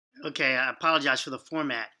Okay, I apologize for the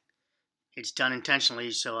format. It's done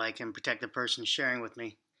intentionally so I can protect the person sharing with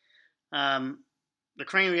me. Um, the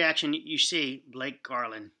crane reaction you see, Blake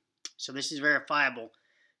Garland. So this is verifiable.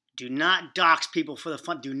 Do not dox people for the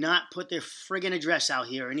fun. Do not put their friggin' address out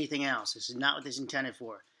here or anything else. This is not what this is intended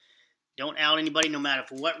for. Don't out anybody, no matter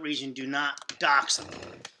for what reason. Do not dox them.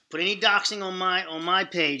 Put any doxing on my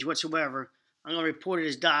page whatsoever. I'm going to report it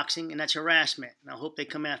as doxing, and that's harassment. And I hope they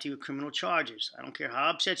come after you with criminal charges. I don't care how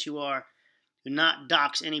upset you are. Do not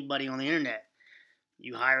dox anybody on the internet.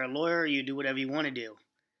 You hire a lawyer, you do whatever you want to do,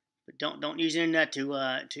 but don't use the internet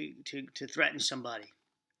to threaten somebody.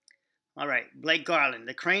 All right, Blake Garland,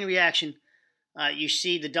 the crane reaction. You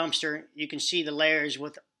see the dumpster. You can see the layers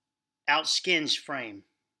without skins frame.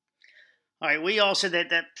 All right, we all said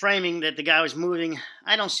that framing that the guy was moving.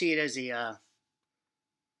 I don't see it as the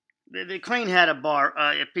crane had a bar,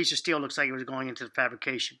 a piece of steel looks like it was going into the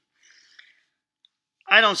fabrication.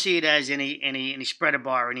 I don't see it as any spreader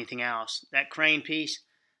bar or anything else. That crane piece,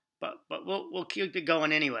 but we'll keep it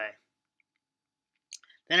going anyway.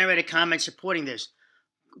 Then I read a comment supporting this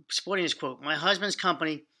quote. My husband's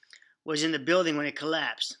company was in the building when it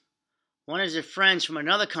collapsed. One of his friends from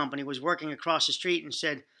another company was working across the street and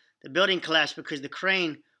said the building collapsed because the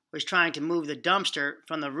crane was trying to move the dumpster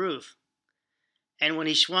from the roof. And when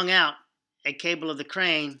he swung out a cable of the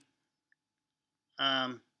crane,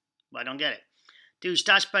 I don't get it. Dude,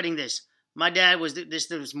 stop spreading this. My dad was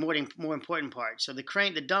this more important part. So the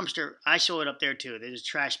crane, the dumpster, I saw it up there too. There's a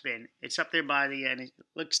trash bin. It's up there by the end. It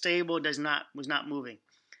looks stable. Was not moving.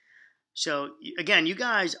 So again, you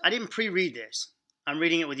guys, I didn't pre-read this. I'm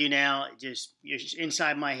reading it with you now. You're just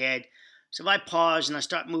inside my head. So if I pause and I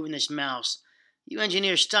start moving this mouse, you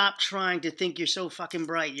engineers, stop trying to think you're so fucking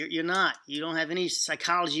bright. You're not. You don't have any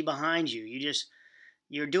psychology behind you.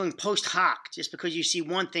 You're doing post hoc. Just because you see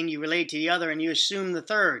one thing, you relate to the other, and you assume the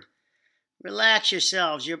third. Relax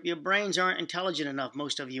yourselves. Your brains aren't intelligent enough.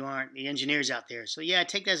 Most of you aren't. The engineers out there. So yeah,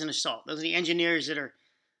 take that as an assault. Those are the engineers that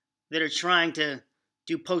are trying to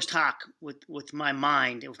do post hoc with my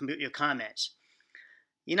mind, with your comments.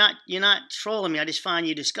 You're not trolling me. I just find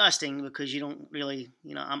you disgusting because you don't really,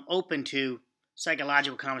 I'm open to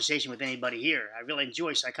psychological conversation with anybody here. I really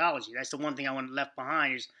enjoy psychology. That's the one thing I want left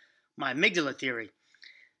behind is my amygdala theory.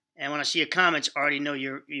 And when I see your comments, I already know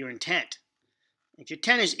your intent. If your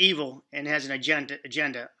intent is evil and has an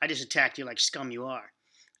agenda, I just attack you like scum you are.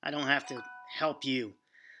 I don't have to help you.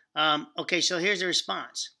 Okay, so here's the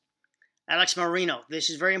response. Alex Marino, this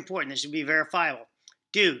is very important. This will be verifiable.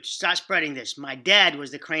 Dude, stop spreading this. My dad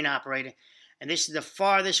was the crane operator, and this is the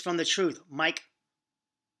farthest from the truth. Mike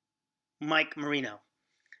Marino.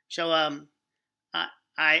 So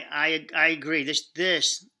I agree. This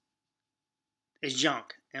is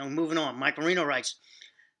junk. And moving on. Mike Marino writes,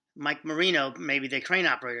 Mike Marino, maybe the crane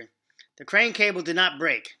operator. The crane cable did not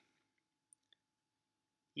break.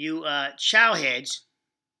 You chow heads.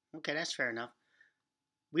 Okay, that's fair enough.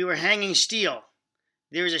 We were hanging steel.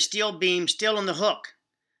 There is a steel beam still on the hook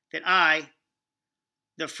that I,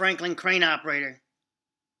 the Franklin crane operator,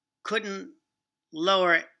 couldn't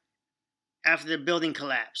lower after the building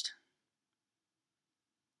collapsed.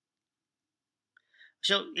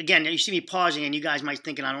 So again, you see me pausing, and you guys might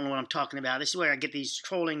thinking I don't know what I'm talking about. This is where I get these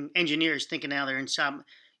trolling engineers thinking now they're inside.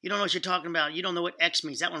 You don't know what you're talking about. You don't know what X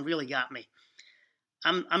means. That one really got me.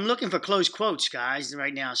 I'm looking for closed quotes, guys,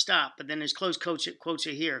 right now. Stop. But then there's closed quotes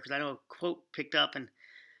are here because I know a quote picked up, and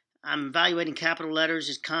I'm evaluating capital letters,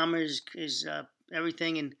 his commas, his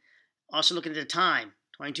everything, and also looking at the time.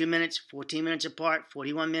 22 minutes, 14 minutes apart,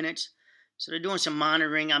 41 minutes. So they're doing some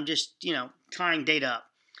monitoring. I'm just, tying data up.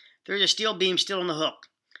 There's a steel beam still on the hook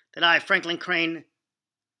that I, Franklin crane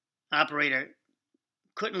operator,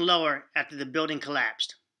 couldn't lower after the building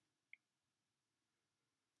collapsed.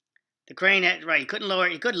 The crane, he couldn't lower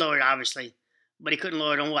it. He could lower it, obviously, but he couldn't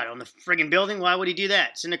lower it on what? On the friggin' building? Why would he do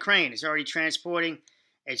that? It's in the crane. It's already transporting.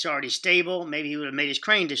 It's already stable. Maybe he would have made his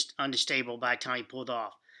crane just unstable by the time he pulled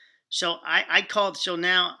off. So I called. So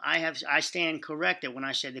now I stand corrected when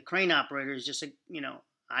I said the crane operator is just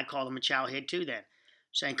I called him a chow head too. Then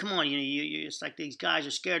saying, come on, it's like these guys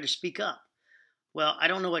are scared to speak up. Well, I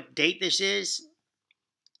don't know what date this is,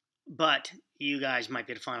 but you guys might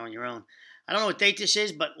be able to find it on your own. I don't know what date this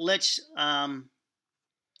is, but let's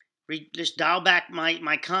dial back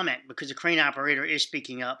my comment because the crane operator is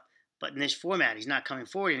speaking up, but in this format, he's not coming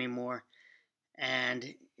forward anymore.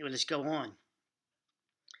 And let's go on.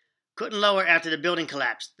 Couldn't lower after the building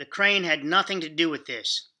collapsed. The crane had nothing to do with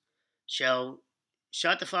this. So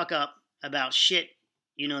shut the fuck up about shit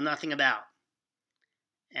you know nothing about.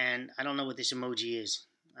 And I don't know what this emoji is.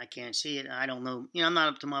 I can't see it. I don't know. I'm not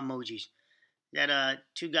up to my emojis. Is that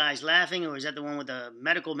two guys laughing, or is that the one with the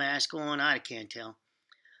medical mask on? I can't tell.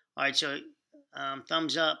 All right, so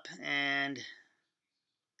thumbs up, and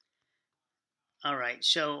all right,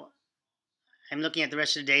 so I'm looking at the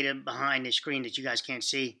rest of the data behind the screen that you guys can't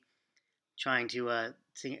see. Trying to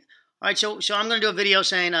think. All right, so I'm going to do a video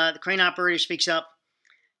saying the crane operator speaks up,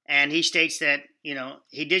 and he states that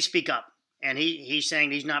he did speak up, and he's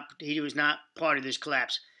saying he was not part of this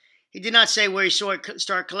collapse. He did not say where he saw it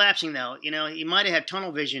start collapsing, though. He might have had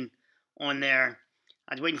tunnel vision on there.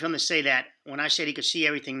 I was waiting for him to say that when I said he could see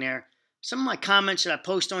everything there. Some of my comments that I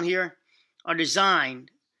post on here are designed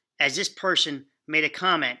as this person made a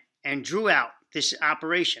comment and drew out this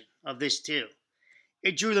operation of this too.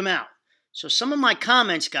 It drew them out. So some of my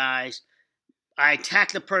comments, guys, I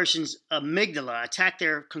attack the person's amygdala, I attack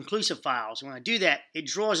their conclusive files. When I do that, it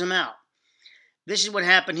draws them out. This is what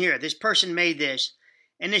happened here. This person made this,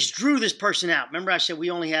 and this drew this person out. Remember I said we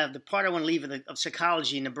only have, the part I want to leave of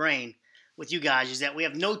psychology in the brain with you guys is that we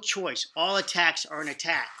have no choice. All attacks are an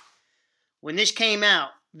attack. When this came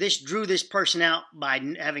out, this drew this person out by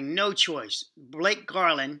having no choice. Blake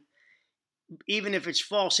Garland, even if it's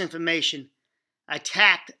false information,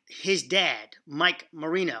 attacked his dad, Mike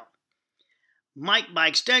Marino. Mike, by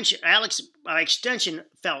extension, Alex, by extension,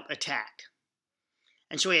 felt attacked.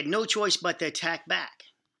 And so he had no choice but to attack back.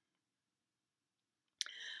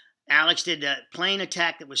 Alex did a plain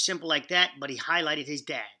attack that was simple like that, but he highlighted his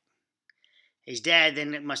dad. His dad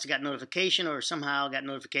then must have got notification, or somehow got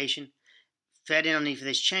notification, fed in underneath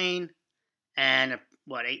this chain, and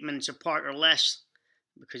 8 minutes apart or less,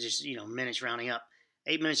 because it's minutes rounding up,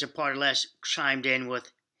 8 minutes apart or less, chimed in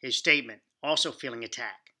with his statement, also feeling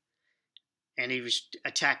attacked. And he was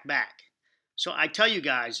attacked back. So I tell you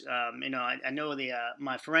guys, I know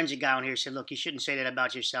my forensic guy on here said, look, you shouldn't say that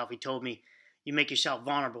about yourself. He told me, you make yourself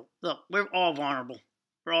vulnerable. Look, we're all vulnerable.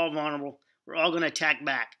 We're all vulnerable. We're all going to attack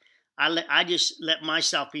back. I just let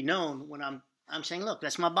myself be known when I'm saying, look,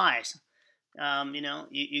 that's my bias.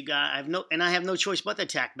 You got, I have no choice but to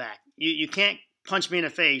attack back. You can't punch me in the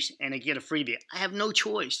face and get a freebie. I have no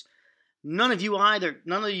choice. None of you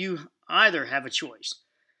either have a choice.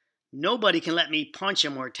 Nobody can let me punch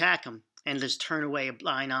him or attack him and just turn away a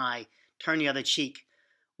blind eye, turn the other cheek,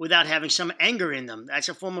 without having some anger in them. That's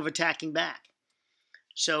a form of attacking back.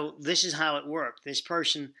 So this is how it worked. This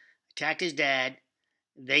person attacked his dad.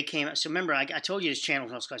 They came up. So remember, I told you this channel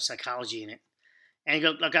has got psychology in it. And he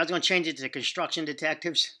goes, look, I was going to change it to Construction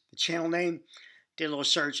Detectives, the channel name. Did a little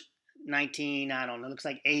search, I don't know, looks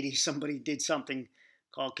like 80. Somebody did something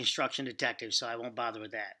called Construction Detectives, so I won't bother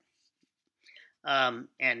with that.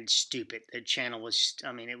 And stupid. The channel was,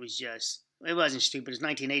 it wasn't stupid. It was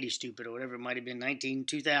 1980 stupid or whatever. It might have been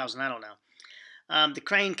 2000. I don't know. The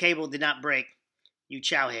crane cable did not break, you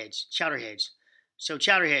chowderheads. So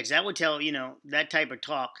chowderheads, that would tell, that type of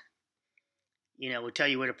talk, would tell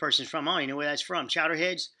you where the person's from. Oh, you know where that's from.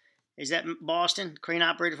 Chowderheads? Is that Boston? Crane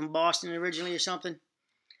operator from Boston originally or something?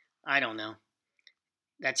 I don't know.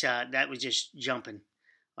 That was just jumping.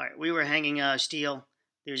 All right, we were hanging steel.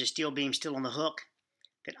 There's a steel beam still on the hook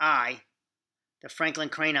that I, the Franklin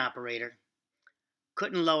crane operator,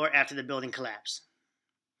 couldn't lower after the building collapsed.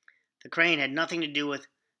 The crane had nothing to do with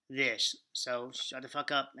this. So shut the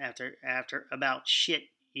fuck up after about shit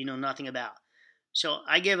you know nothing about. So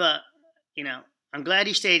I give I'm glad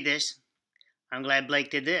he stayed this. I'm glad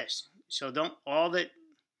Blake did this. So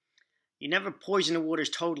you never poison the waters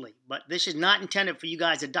totally. But this is not intended for you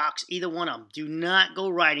guys to dox either one of them. Do not go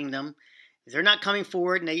writing them. If they're not coming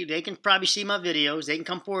forward, and they can probably see my videos, they can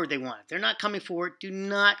come forward if they want. If they're not coming forward, do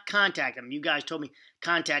not contact them. You guys told me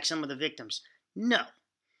contact some of the victims. No.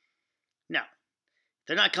 If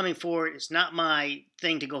they're not coming forward, it's not my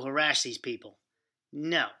thing to go harass these people.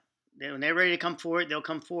 No. When they're ready to come forward, they'll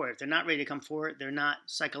come forward. If they're not ready to come forward, they're not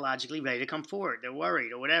psychologically ready to come forward. They're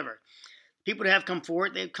worried or whatever. People that have come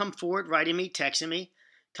forward, they've come forward, writing me, texting me,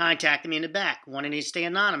 contacting me in the back, wanting to stay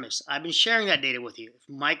anonymous. I've been sharing that data with you. If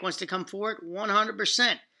Mike wants to come forward,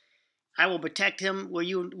 100%. I will protect him where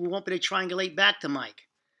we won't be able to triangulate back to Mike.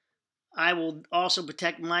 I will also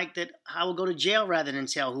protect Mike that I will go to jail rather than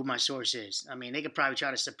tell who my source is. They could probably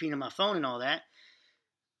try to subpoena my phone and all that.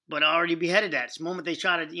 But I already beheaded that. The moment they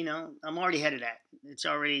try to, I'm already headed that. It's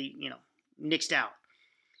already, nixed out.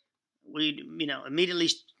 We, immediately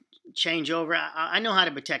change over. I know how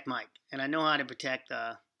to protect Mike. And I know how to protect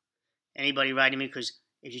anybody writing me. Because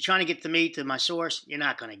if you're trying to get to me, to my source, you're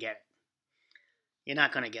not going to get it. You're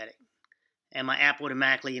not going to get it. And my app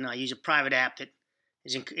automatically, I use a private app that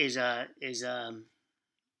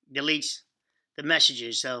deletes the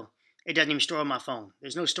messages. So it doesn't even store on my phone.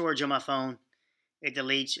 There's no storage on my phone. It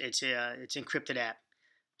deletes. It's encrypted app.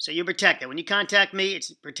 So you're protected. When you contact me,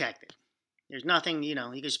 it's protected. There's nothing, you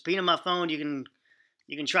can subpoena my phone. You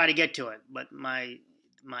can try to get to it, but my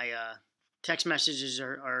text messages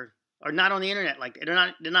are not on the internet. Like they're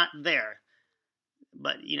not there.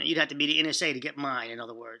 But you'd have to be the NSA to get mine. In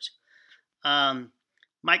other words,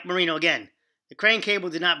 Mike Marino again. The crane cable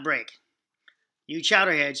did not break. You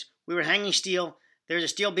chowderheads, we were hanging steel. There's a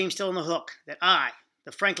steel beam still on the hook that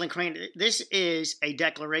the Franklin crane. This is a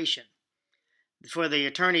declaration for the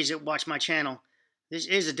attorneys that watch my channel. This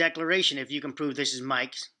is a declaration. If you can prove this is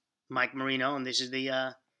Mike Marino, and this is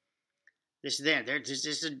the this is there. This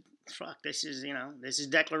is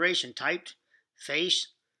declaration typed, face,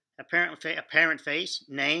 apparent face,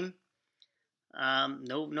 name.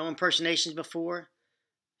 No impersonations before.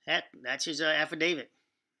 That's his affidavit.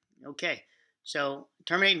 Okay. So,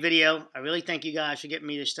 terminating video. I really thank you guys for getting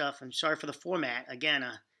me this stuff. I'm sorry for the format. Again,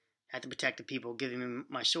 I have to protect the people giving me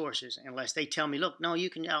my sources. Unless they tell me, look, no,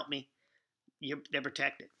 you can help me. They're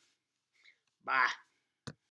protected. Bye.